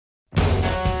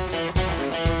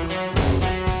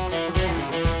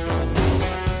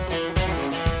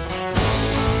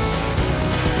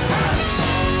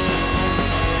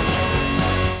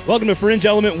Welcome to Fringe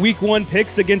Element Week 1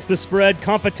 Picks Against the Spread,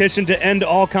 competition to end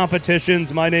all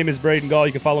competitions. My name is Braden Gall.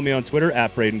 You can follow me on Twitter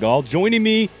at Braden Gall. Joining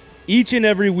me each and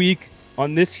every week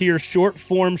on this here short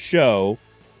form show,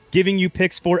 giving you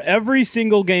picks for every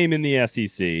single game in the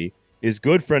SEC, is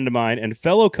good friend of mine and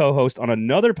fellow co-host on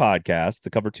another podcast, the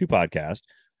Cover 2 podcast,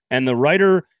 and the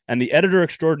writer and the editor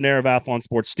extraordinaire of Athlon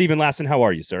Sports, Stephen Lasson. How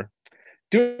are you, sir?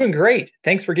 Doing great.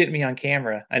 Thanks for getting me on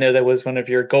camera. I know that was one of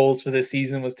your goals for this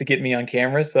season, was to get me on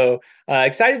camera. So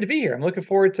excited to be here. I'm looking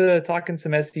forward to talking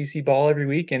some SEC ball every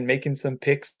week and making some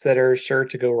picks that are sure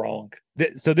to go wrong.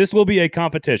 So this will be a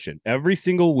competition. Every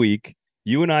single week,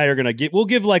 you and I are going to we'll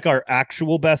give like our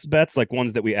actual best bets, like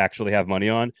ones that we actually have money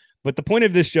on. But the point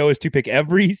of this show is to pick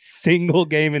every single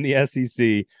game in the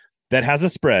SEC that has a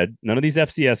spread. None of these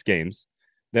FCS games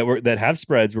that have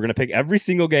spreads. We're going to pick every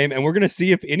single game, and we're going to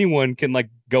see if anyone can like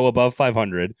go above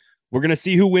 500. We're going to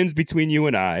see who wins between you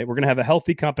and I. We're going to have a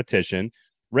healthy competition.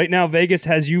 Right now, Vegas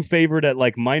has you favored at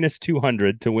like minus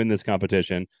 200 to win this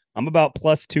competition. I'm about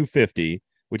plus 250,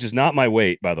 which is not my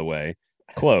weight, by the way.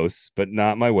 Close, but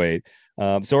not my weight. So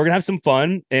we're going to have some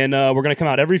fun, and we're going to come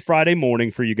out every Friday morning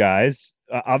for you guys.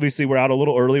 Obviously, we're out a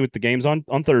little early with the games on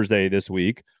Thursday this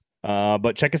week.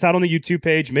 But check us out on the YouTube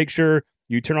page. Make sure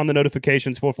you turn on the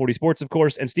notifications, 440 Sports, of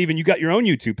course. And Steven, you got your own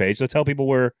YouTube page, so tell people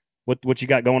what you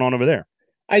got going on over there.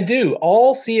 I do.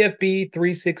 All CFB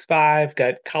 365,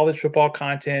 got college football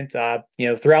content,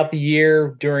 throughout the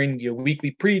year during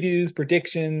weekly previews,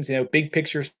 predictions, big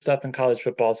picture stuff in college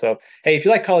football. So, hey, if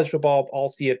you like college football, all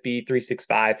CFB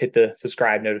 365, hit the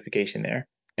subscribe notification there.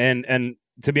 And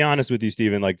to be honest with you,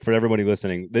 Steven, like for everybody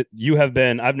listening, that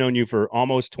I've known you for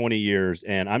almost 20 years,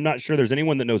 and I'm not sure there's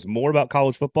anyone that knows more about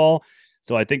college football.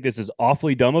 So I think this is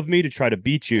awfully dumb of me to try to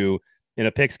beat you in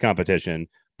a picks competition,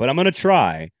 but I'm going to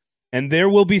try. And there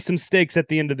will be some stakes at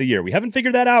the end of the year. We haven't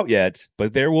figured that out yet,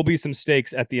 but there will be some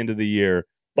stakes at the end of the year.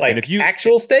 Like, and if you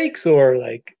actual stakes or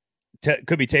like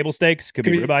could be table stakes, could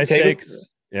be ribeye stakes.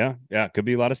 Yeah. Could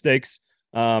be a lot of stakes.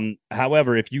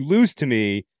 However, if you lose to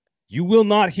me, you will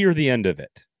not hear the end of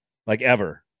it, like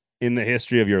ever in the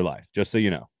history of your life, just so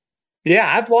you know.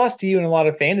 Yeah, I've lost to you in a lot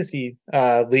of fantasy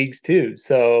leagues too.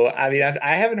 So, I mean,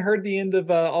 I haven't heard the end of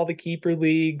all the keeper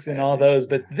leagues and all those,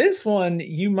 but this one,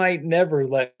 you might never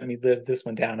let me live this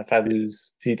one down if I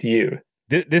lose to you.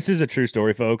 This is a true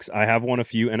story, folks. I have won a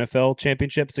few NFL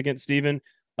championships against Steven.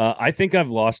 I think I've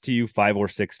lost to you 5 or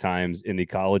 6 times in the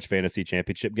college fantasy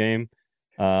championship game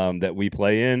that we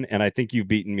play in, and I think you've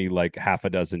beaten me like half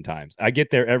a dozen times. I get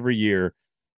there every year,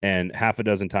 and half a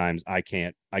dozen times I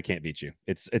can't beat you.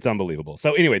 It's unbelievable.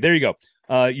 So anyway, there you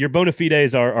go. Your bona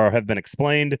fides have been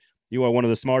explained. You are one of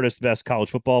the smartest, best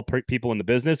college football people in the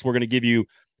business. We're going to give you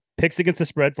picks against the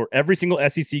spread for every single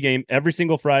SEC game, every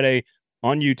single Friday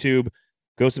on YouTube.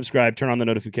 Go subscribe, turn on the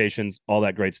notifications, all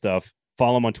that great stuff.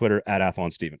 Follow him on Twitter at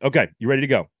AthlonSteven. Okay, you ready to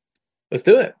go? Let's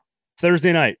do it.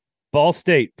 Thursday night, Ball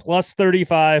State plus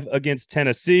 35 against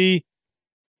Tennessee.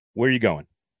 Where are you going?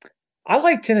 I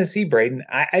like Tennessee, Braden.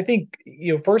 I think,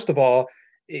 first of all,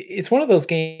 it's one of those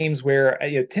games where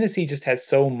Tennessee just has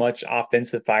so much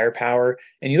offensive firepower.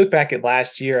 And you look back at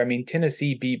last year, I mean,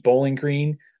 Tennessee beat Bowling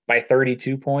Green by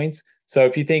 32 points. So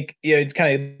if you think,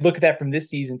 kind of look at that from this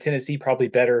season, Tennessee probably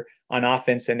better on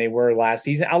offense than they were last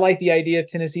season. I like the idea of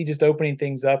Tennessee just opening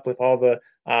things up with all the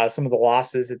some of the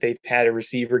losses that they've had a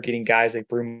receiver, getting guys like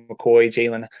Brew McCoy,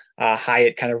 Jalen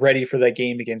Hyatt kind of ready for that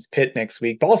game against Pitt next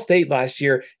week. Ball State last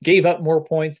year gave up more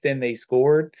points than they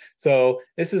scored. So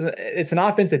it's an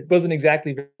offense that wasn't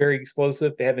exactly very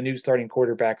explosive. They have a new starting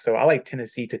quarterback. So I like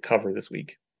Tennessee to cover this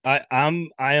week.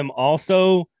 I'm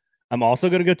also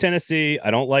going to go Tennessee. I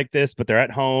don't like this, but they're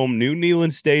at home, new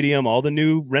Neyland Stadium, all the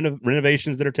new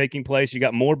renovations that are taking place. You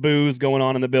got more booze going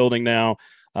on in the building now.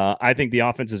 I think the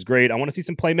offense is great. I want to see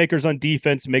some playmakers on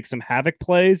defense make some havoc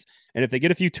plays. And if they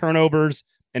get a few turnovers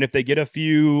and if they get a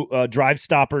few drive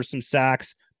stoppers, some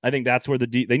sacks, I think that's where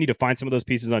they need to find some of those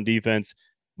pieces on defense.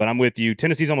 But I'm with you.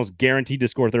 Tennessee's almost guaranteed to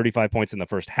score 35 points in the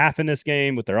first half in this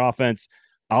game with their offense.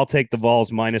 I'll take the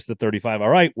Vols minus the 35. All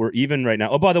right, we're even right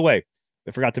now. Oh, by the way,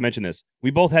 I forgot to mention this. We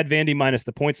both had Vandy minus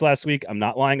the points last week. I'm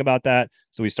not lying about that.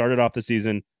 So we started off the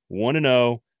season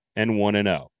 1-0 and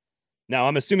 1-0. Now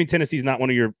I'm assuming Tennessee's not one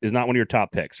of your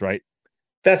top picks, right?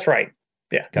 That's right.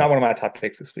 Yeah, okay. Not one of my top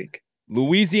picks this week.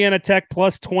 Louisiana Tech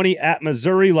plus 20 at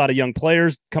Missouri. A lot of young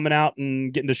players coming out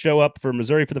and getting to show up for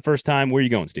Missouri for the first time. Where are you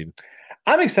going, Steven?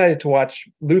 I'm excited to watch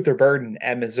Luther Burden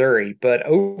at Missouri, but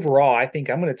overall, I think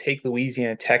I'm going to take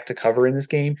Louisiana Tech to cover in this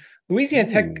game. Louisiana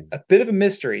Tech, a bit of a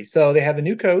mystery. So they have a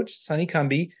new coach, Sonny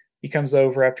Cumbie. He comes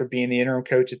over after being the interim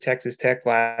coach at Texas Tech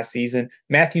last season.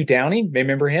 Matthew Downing,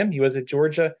 remember him? He was at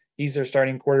Georgia. He's their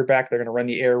starting quarterback. They're going to run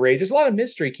the air raid. There's a lot of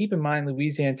mystery. Keep in mind,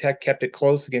 Louisiana Tech kept it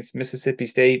close against Mississippi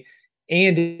State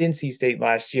and NC State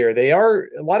last year. They are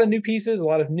a lot of new pieces, a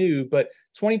lot of new, but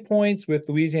 20 points with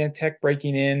Louisiana Tech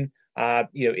breaking in.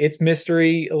 It's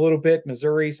mystery a little bit.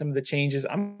 Missouri, some of the changes.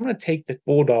 I'm going to take the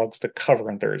Bulldogs to cover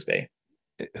on Thursday.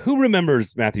 Who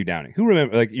remembers Matthew Downing? Who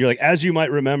remember? Like you're like, as you might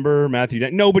remember Matthew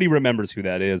Downing. Nobody remembers who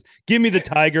that is. Give me the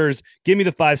Tigers. Give me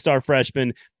the 5-star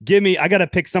freshman. Give me. I got to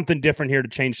pick something different here to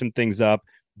change some things up.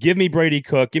 Give me Brady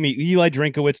Cook. Give me Eli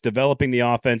Drinkowitz developing the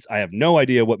offense. I have no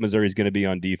idea what Missouri's going to be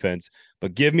on defense,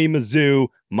 but give me Mizzou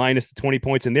minus the 20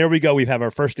 points. And there we go. We have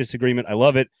our first disagreement. I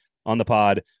love it on the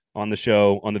pod, on the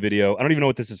show, on the video. I don't even know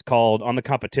what this is called, on the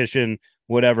competition,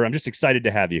 whatever. I'm just excited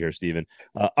to have you here, Steven.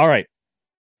 All right.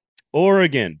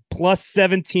 Oregon plus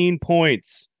 17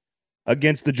 points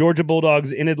against the Georgia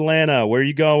Bulldogs in Atlanta. Where are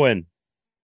you going?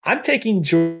 I'm taking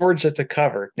Georgia to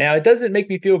cover. Now, it doesn't make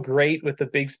me feel great with the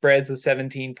big spreads of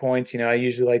 17 points. I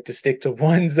usually like to stick to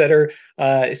ones that are,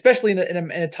 especially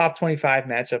in a top 25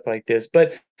 matchup like this.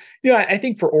 But, I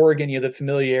think for Oregon, the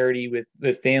familiarity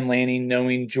with Dan Lanning,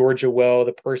 knowing Georgia well,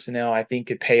 the personnel, I think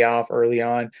could pay off early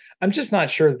on. I'm just not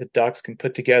sure the Ducks can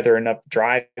put together enough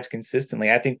drives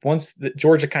consistently. I think once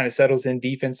Georgia kind of settles in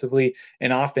defensively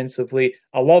and offensively,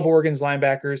 I love Oregon's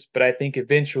linebackers, but I think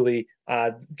eventually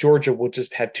Georgia will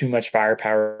just have too much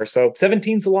firepower. So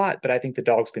 17's a lot, but I think the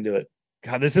Dogs can do it.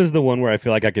 God, this is the one where I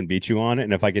feel like I can beat you on it.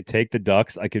 And if I could take the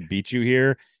Ducks, I could beat you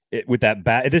here with that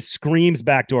this screams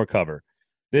backdoor cover.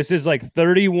 This is like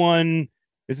 31.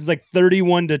 This is like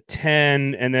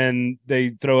 31-10, and then they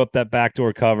throw up that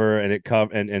backdoor cover, and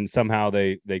and somehow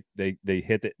they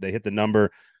hit it. They hit the number.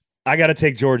 I got to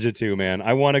take Georgia too, man.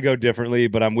 I want to go differently,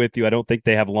 but I'm with you. I don't think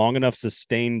they have long enough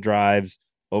sustained drives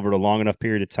over a long enough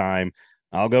period of time.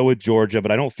 I'll go with Georgia,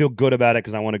 but I don't feel good about it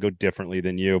because I want to go differently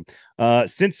than you.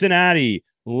 Cincinnati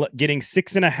getting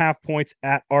 6.5 points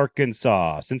at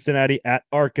Arkansas. Cincinnati at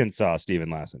Arkansas, Stephen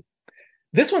Lasson.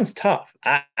 This one's tough.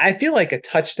 I feel like a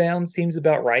touchdown seems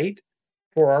about right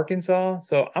for Arkansas.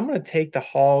 So I'm going to take the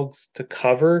Hogs to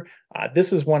cover.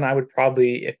 This is one I would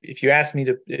probably, if you ask me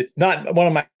to, it's not one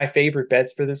of my favorite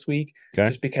bets for this week,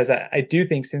 just because I do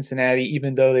think Cincinnati,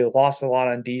 even though they lost a lot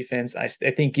on defense, I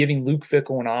think giving Luke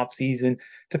Fickell an offseason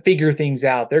to figure things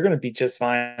out, they're going to be just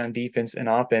fine on defense and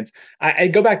offense. I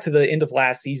go back to the end of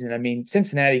last season. I mean,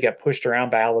 Cincinnati got pushed around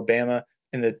by Alabama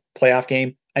in the playoff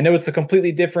game. I know it's a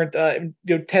completely different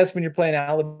test when you're playing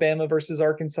Alabama versus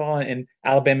Arkansas, and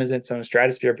Alabama's in its own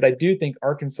stratosphere. But I do think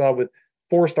Arkansas, with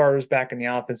 4 starters back in the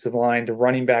offensive line, the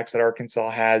running backs that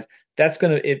Arkansas has, that's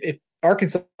going to, if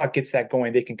Arkansas gets that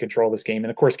going, they can control this game.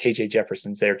 And of course, KJ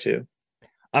Jefferson's there too.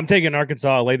 I'm taking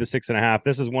Arkansas. I'll lay the 6.5.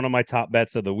 This is one of my top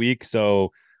bets of the week.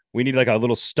 So we need like a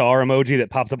little star emoji that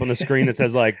pops up on the screen that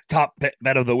says like top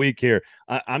bet of the week here.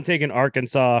 I'm taking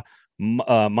Arkansas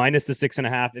minus the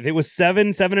 6.5. If it was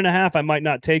 7.5, I might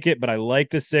not take it, but I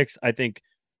like the 6. I think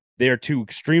they are two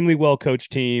extremely well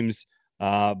coached teams.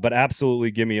 But absolutely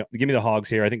give me the Hogs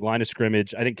here. I think line of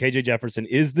scrimmage. I think KJ Jefferson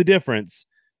is the difference.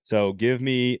 So give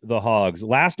me the Hogs.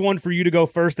 Last one for you to go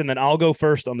first, and then I'll go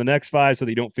first on the next 5, so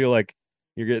that you don't feel like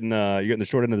you're getting the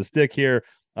short end of the stick here.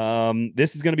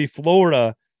 This is going to be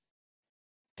Florida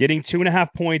getting 2.5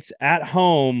 points at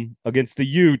home against the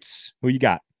Utes. Who you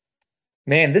got?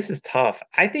 Man, this is tough.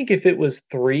 I think if it was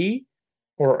 3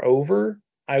 or over,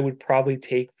 I would probably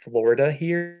take Florida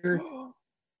here.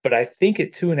 But I think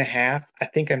at 2.5, I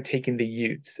think I'm taking the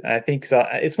Utes. I think so.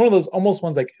 It's one of those almost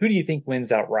ones like, who do you think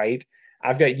wins outright?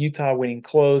 I've got Utah winning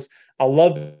close. I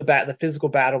love the physical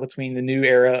battle between the new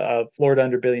era of Florida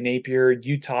under Billy Napier,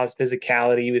 Utah's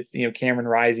physicality with Cameron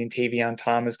Rising, Tavion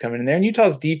Thomas coming in there, and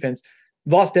Utah's defense.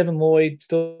 Lost Devin Lloyd.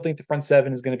 Still think the front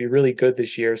 7 is going to be really good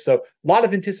this year. So a lot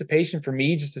of anticipation for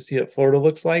me just to see what Florida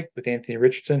looks like with Anthony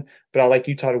Richardson. But I like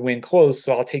Utah to win close,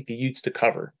 so I'll take the Utes to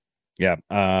cover. Yeah,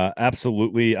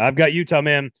 absolutely. I've got Utah,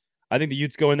 man. I think the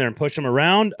Utes go in there and push them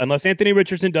around. Unless Anthony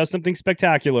Richardson does something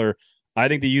spectacular, I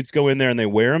think the Utes go in there and they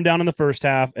wear them down in the first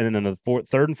half, and then in the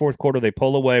third and fourth quarter, they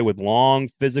pull away with long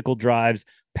physical drives,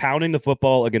 pounding the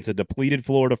football against a depleted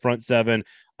Florida front 7.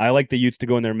 I like the Utes to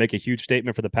go in there and make a huge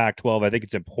statement for the Pac-12. I think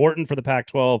it's important for the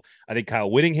Pac-12. I think Kyle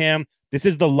Whittingham, this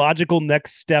is the logical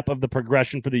next step of the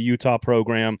progression for the Utah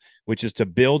program, which is to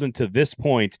build into this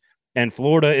point. And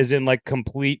Florida is in like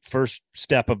complete first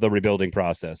step of the rebuilding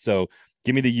process. So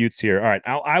give me the Utes here. All right,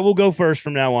 I will go first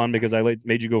from now on because I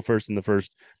made you go first in the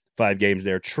first 5 games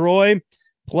there. Troy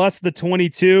plus the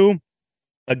 22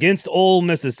 against Ole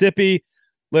Mississippi.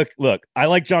 Look, I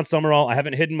like John Summerall. I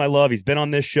haven't hidden my love. He's been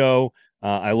on this show.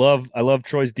 I love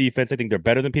Troy's defense. I think they're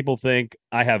better than people think.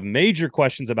 I have major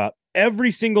questions about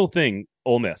every single thing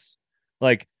Ole Miss.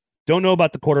 Like, Don't know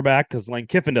about the quarterback because Lane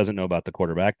Kiffin doesn't know about the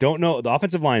quarterback. Don't know. The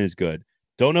offensive line is good.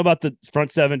 Don't know about the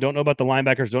front seven. Don't know about the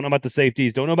linebackers. Don't know about the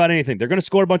safeties. Don't know about anything. They're going to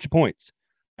score a bunch of points.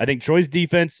 I think Troy's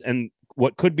defense and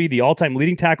what could be the all-time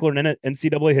leading tackler in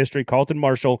NCAA history, Carlton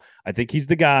Martial, I think he's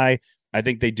the guy. I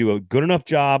think they do a good enough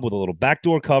job with a little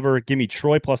backdoor cover. Give me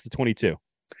Troy plus the 22.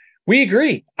 We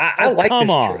agree. I like come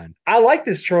this. on. I like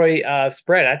this Troy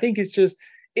spread. I think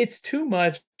it's too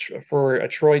much for a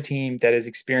Troy team that is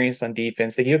experienced on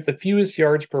defense. They gave up the fewest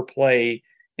yards per play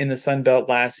in the Sun Belt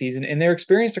last season, and they're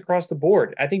experienced across the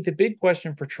board. I think the big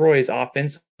question for Troy is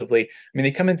offensively. I mean,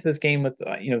 they come into this game with,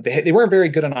 they weren't very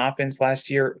good on offense last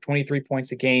year, 23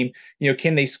 points a game.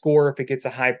 Can they score if it gets a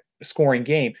high scoring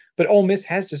game? But Ole Miss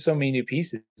has just so many new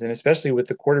pieces, and especially with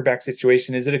the quarterback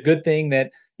situation, is it a good thing that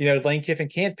Lane Kiffin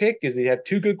can't pick? Is he have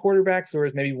two good quarterbacks, or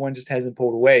is maybe one just hasn't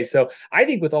pulled away? So I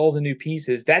think with all the new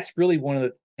pieces, that's really one of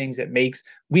the things that makes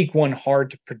week one hard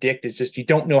to predict, is just you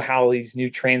don't know how these new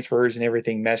transfers and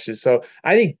everything meshes. So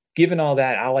I think given all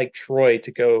that, I like Troy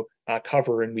to go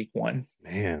cover in week one.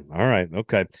 Man, all right.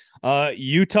 Okay.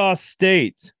 Utah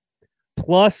State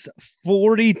plus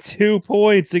 42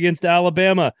 points against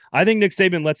Alabama. I think Nick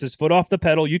Saban lets his foot off the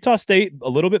pedal. Utah State, a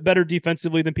little bit better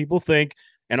defensively than people think.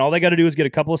 And all they got to do is get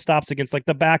a couple of stops against like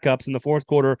the backups in the fourth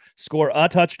quarter, score a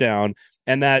touchdown,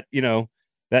 and that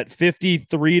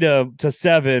 53 to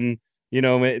 7,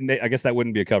 I guess that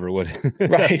wouldn't be a cover, would it?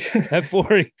 Right.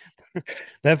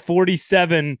 that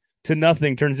 47 to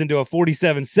nothing turns into a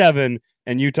 47-7,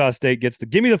 and Utah State gets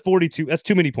give me the 42. That's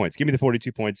too many points. Give me the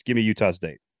 42 points. Give me Utah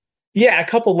State. Yeah, a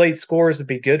couple late scores would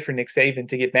be good for Nick Saban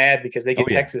to get mad because they get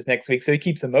Texas next week, so he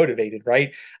keeps them motivated,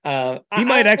 right? He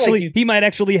might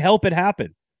actually help it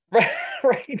happen.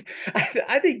 Right.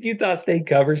 I think Utah State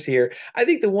covers here. I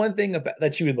think the one thing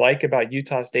that you would like about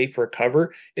Utah State for a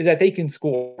cover is that they can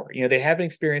score. They have an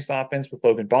experienced offense with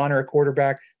Logan Bonner, a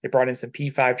quarterback. They brought in some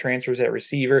P5 transfers at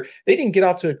receiver. They didn't get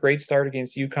off to a great start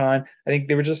against UConn. I think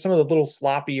they were just some of the little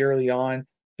sloppy early on.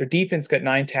 Their defense got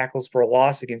 9 tackles for a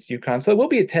loss against UConn. So it will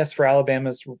be a test for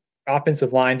Alabama's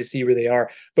offensive line to see where they are.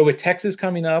 But with Texas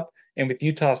coming up, and with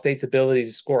Utah State's ability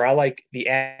to score, I like the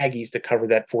Aggies to cover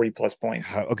that 40-plus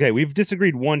points. Okay, we've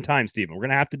disagreed one time, Stephen. We're going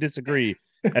to have to disagree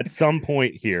at some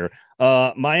point here.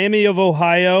 Miami of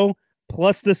Ohio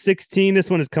plus the 16. This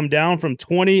one has come down from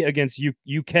 20 against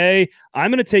UK. I'm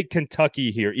going to take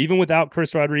Kentucky here, even without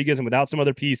Chris Rodriguez and without some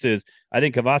other pieces. I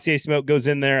think Cavassier Smoke goes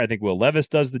in there. I think Will Levis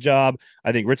does the job.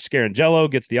 I think Rich Scarangello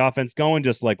gets the offense going,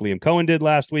 just like Liam Cohen did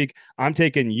last week. I'm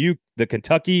taking the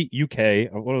Kentucky UK.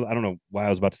 I don't know why I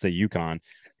was about to say UConn.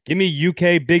 Give me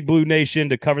UK Big Blue Nation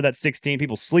to cover that 16.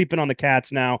 People sleeping on the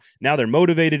Cats now. Now they're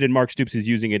motivated, and Mark Stoops is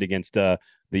using it against the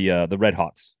Red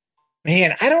Hawks.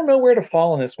 Man, I don't know where to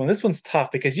fall on this one. This one's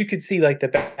tough because you could see like the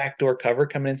backdoor cover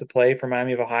coming into play for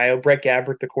Miami of Ohio. Brett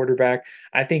Gabbert, the quarterback.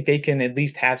 I think they can at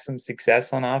least have some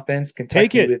success on offense.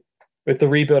 Kentucky with the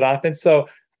rebuild offense. So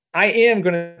I am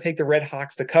going to take the Red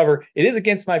Hawks to cover. It is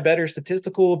against my better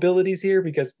statistical abilities here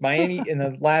because Miami in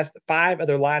the last 5 of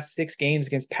their last 6 games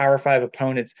against Power 5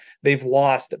 opponents, they've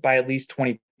lost by at least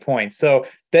 20 points. So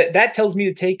that tells me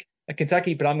to take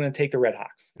Kentucky, but I'm going to take the Red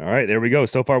Hawks. All right, there we go.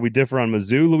 So far, we differ on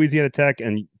Mizzou, Louisiana Tech,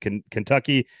 and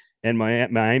Kentucky and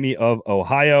Miami of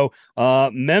Ohio.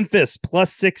 Memphis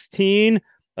plus 16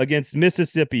 against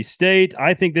Mississippi State.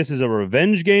 I think this is a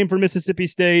revenge game for Mississippi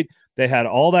State. They had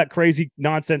all that crazy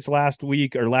nonsense last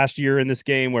year in this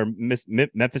game where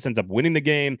Memphis ends up winning the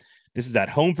game. This is at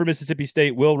home for Mississippi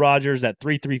State. Will Rogers, that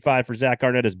 3.35 for Zach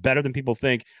Arnett is better than people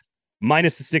think.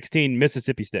 Minus the 16,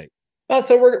 Mississippi State. Oh,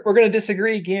 so we're going to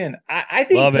disagree again. I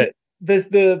think Love it.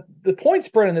 The point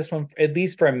spread on this one, at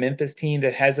least for a Memphis team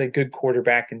that has a good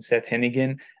quarterback in Seth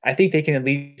Hennigan, I think they can at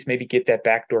least maybe get that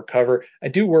backdoor cover. I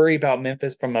do worry about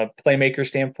Memphis from a playmaker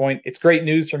standpoint. It's great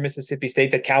news for Mississippi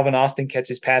State that Calvin Austin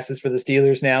catches passes for the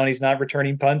Steelers now, and he's not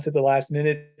returning punts at the last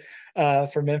minute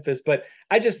for Memphis. But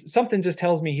something just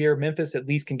tells me here Memphis at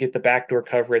least can get the backdoor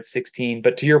cover at 16.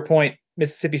 But to your point,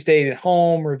 Mississippi State at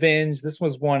home, revenge. This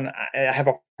was one I have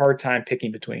a hard time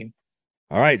picking between.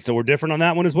 All right, so we're different on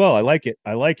that one as well. I like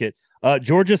it.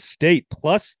 Georgia State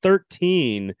plus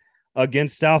 13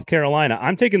 against South Carolina.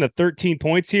 I'm taking the 13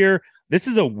 points here. This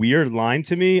is a weird line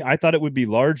to me. I thought it would be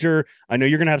larger. I know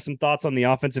you're going to have some thoughts on the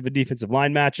offensive and defensive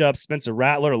line matchup. Spencer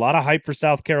Rattler, a lot of hype for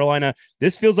South Carolina.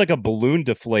 This feels like a balloon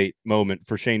deflate moment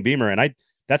for Shane Beamer, and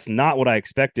that's not what I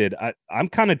expected. I'm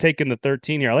kind of taking the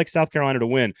 13 here. I like South Carolina to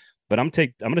win, but I'm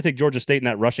going to take Georgia State in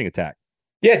that rushing attack.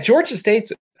 Yeah, Georgia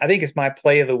State, I think, is my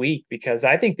play of the week because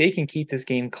I think they can keep this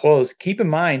game close. Keep in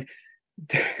mind,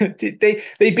 they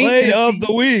beat Play Tennessee. of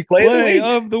the week. Play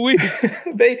of the week.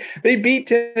 They beat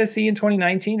Tennessee in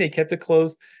 2019. They kept it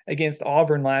close against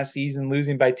Auburn last season,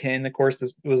 losing by 10. Of course,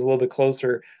 this was a little bit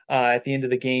closer at the end of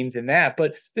the game than that.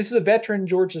 But this is a veteran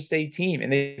Georgia State team,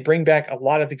 and they bring back a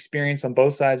lot of experience on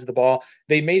both sides of the ball.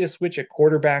 They made a switch at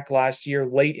quarterback last year,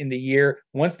 late in the year.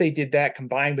 Once they did that,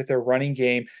 combined with their running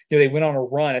game, they went on a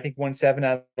run. I think won 7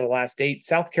 out of the last 8.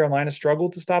 South Carolina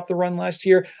struggled to stop the run last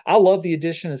year. I love the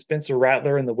addition of Spencer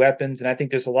Rattler and the weapons, and I think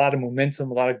there's a lot of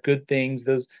momentum, a lot of good things,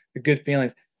 the good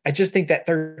feelings. I just think that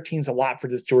 13 is a lot for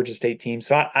this Georgia State team.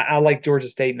 So I like Georgia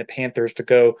State and the Panthers to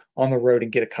go on the road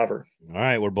and get a cover. All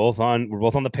right, we're both on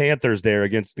the Panthers there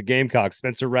against the Gamecocks.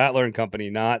 Spencer Rattler and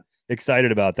company, not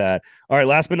excited about that. All right,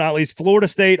 last but not least, Florida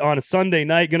State on a Sunday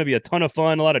night, going to be a ton of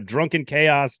fun, a lot of drunken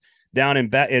chaos down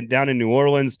in New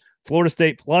Orleans. Florida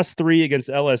State +3 against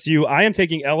LSU. I am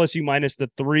taking LSU minus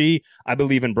the 3. I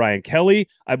believe in Brian Kelly.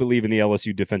 I believe in the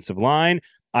LSU defensive line.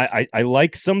 I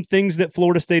like some things that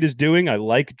Florida State is doing. I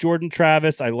like Jordan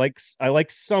Travis. I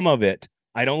like some of it.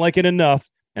 I don't like it enough.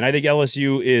 And I think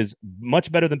LSU is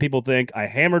much better than people think. I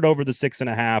hammered over the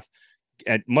 6.5,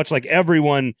 and much like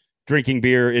everyone drinking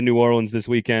beer in New Orleans this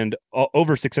weekend,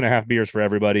 over 6.5 beers for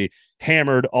everybody,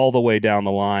 hammered all the way down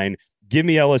the line. Give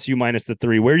me LSU minus the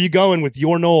 3. Where are you going with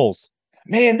your Noles?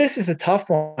 Man, this is a tough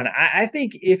one. I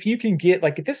think if you can get,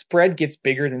 like, if this spread gets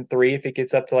bigger than 3, if it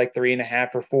gets up to like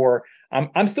 3.5 or 4,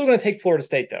 I'm still going to take Florida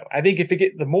State though. I think if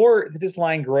the more this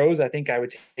line grows, I think I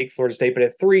would take Florida State. But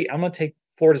at 3, I'm going to take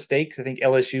Florida State because I think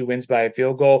LSU wins by a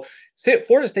field goal.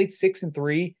 Florida State's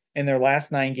 6-3 in their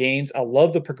last 9 games. I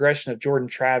love the progression of Jordan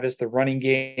Travis, the running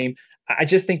game. I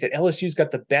just think that LSU's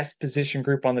got the best position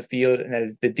group on the field, and that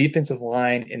is the defensive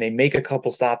line, and they make a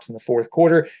couple stops in the fourth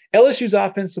quarter. LSU's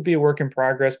offense will be a work in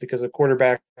progress because of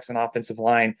quarterbacks and offensive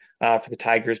line for the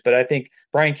Tigers. But I think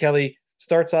Brian Kelly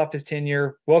starts off his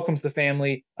tenure, welcomes the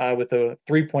family with a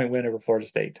 3-point win over Florida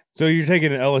State. So you're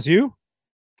taking an LSU?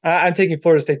 I'm taking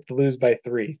Florida State to lose by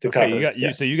 3 to cover.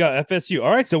 So you got FSU. All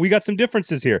right, so we got some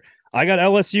differences here. I got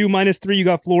LSU minus 3. You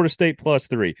got Florida State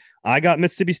 +3. I got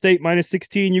Mississippi State minus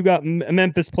 16. You got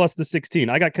Memphis plus the 16.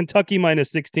 I got Kentucky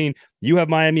minus 16. You have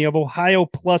Miami of Ohio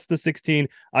plus the 16.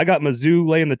 I got Mizzou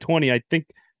laying the 20. I think,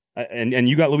 and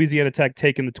you got Louisiana Tech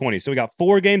taking the 20. So we got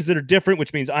 4 games that are different,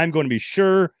 which means I'm going to be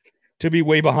sure to be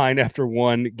way behind after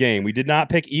one game. We did not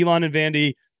pick Elon and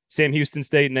Vandy, Sam Houston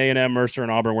State, and A&M, Mercer,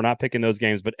 and Auburn. We're not picking those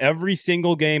games, but every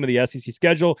single game of the SEC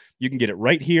schedule, you can get it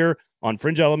right here on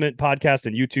Fringe Element Podcast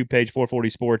and YouTube page 440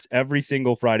 Sports every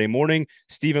single Friday morning.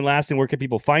 Stephen Lasson, where can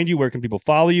people find you? Where can people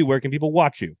follow you? Where can people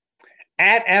watch you?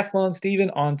 At Athlon Steven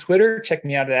on Twitter. Check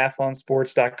me out at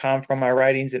athlonsports.com for my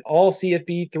writings, and all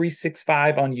CFB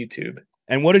 365 on YouTube.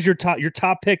 And what is your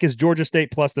top pick is Georgia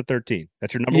State plus the 13.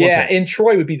 That's your number one pick. Yeah, and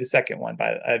Troy would be the second one,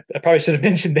 but I probably should have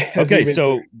mentioned that. Okay,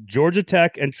 so Georgia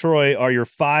Tech and Troy are your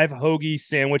 5 hoagie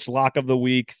sandwich lock of the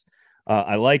weeks.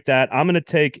 I like that. I'm going to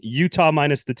take Utah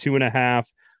minus the 2.5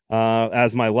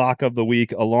 as my lock of the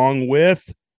week, along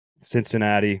with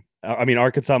Cincinnati.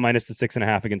 Arkansas minus the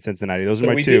 6.5 against Cincinnati. Those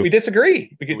are my 2. We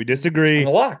disagree. We disagree on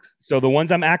the locks. So the ones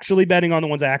I'm actually betting on, the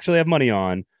ones I actually have money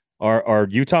on, are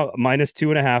Utah minus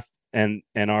 2.5. And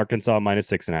Arkansas minus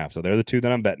 6.5. So they're the 2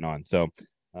 that I'm betting on. So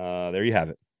there you have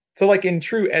it. So like in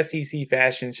true SEC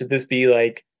fashion, should this be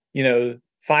like,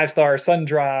 5-star sun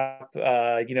drop,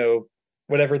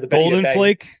 whatever the Golden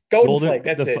Flake? Golden Flake.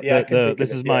 That's it. Yeah.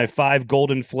 This is my 5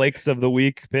 Golden Flakes of the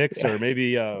week picks, or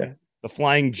maybe the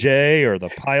Flying J or the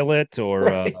Pilot or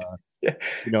right.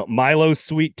 Milo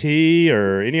Sweet Tea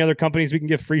or any other companies we can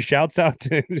give free shouts out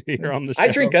to here on the show. I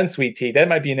drink unsweet tea. That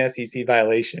might be an SEC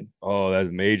violation. Oh, that's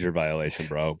a major violation,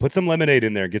 bro. Put some lemonade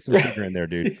in there. Get some sugar in there,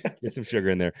 dude. Get some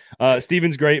sugar in there.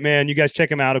 Steven's great, man. You guys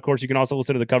check him out. Of course, you can also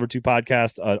listen to the Cover 2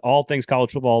 podcast, all things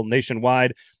college football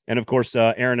nationwide. And of course,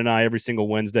 Aaron and I every single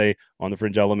Wednesday on the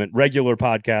Fringe Element regular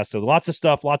podcast. So lots of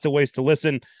stuff, lots of ways to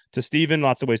listen to Steven,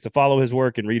 lots of ways to follow his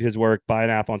work and read his work. Buy an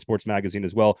Athlon Sports Magazine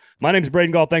as well. My name's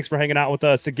Braden Gall. Thanks for hanging out with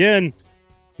us again,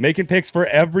 making picks for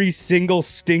every single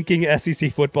stinking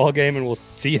SEC football game, and we'll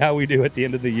see how we do at the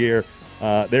end of the year.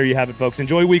 There you have it, folks.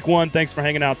 Enjoy week 1. Thanks for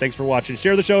hanging out. Thanks for watching.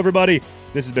 Share the show, everybody.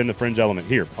 This has been the Fringe Element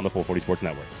here on the 440 Sports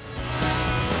Network.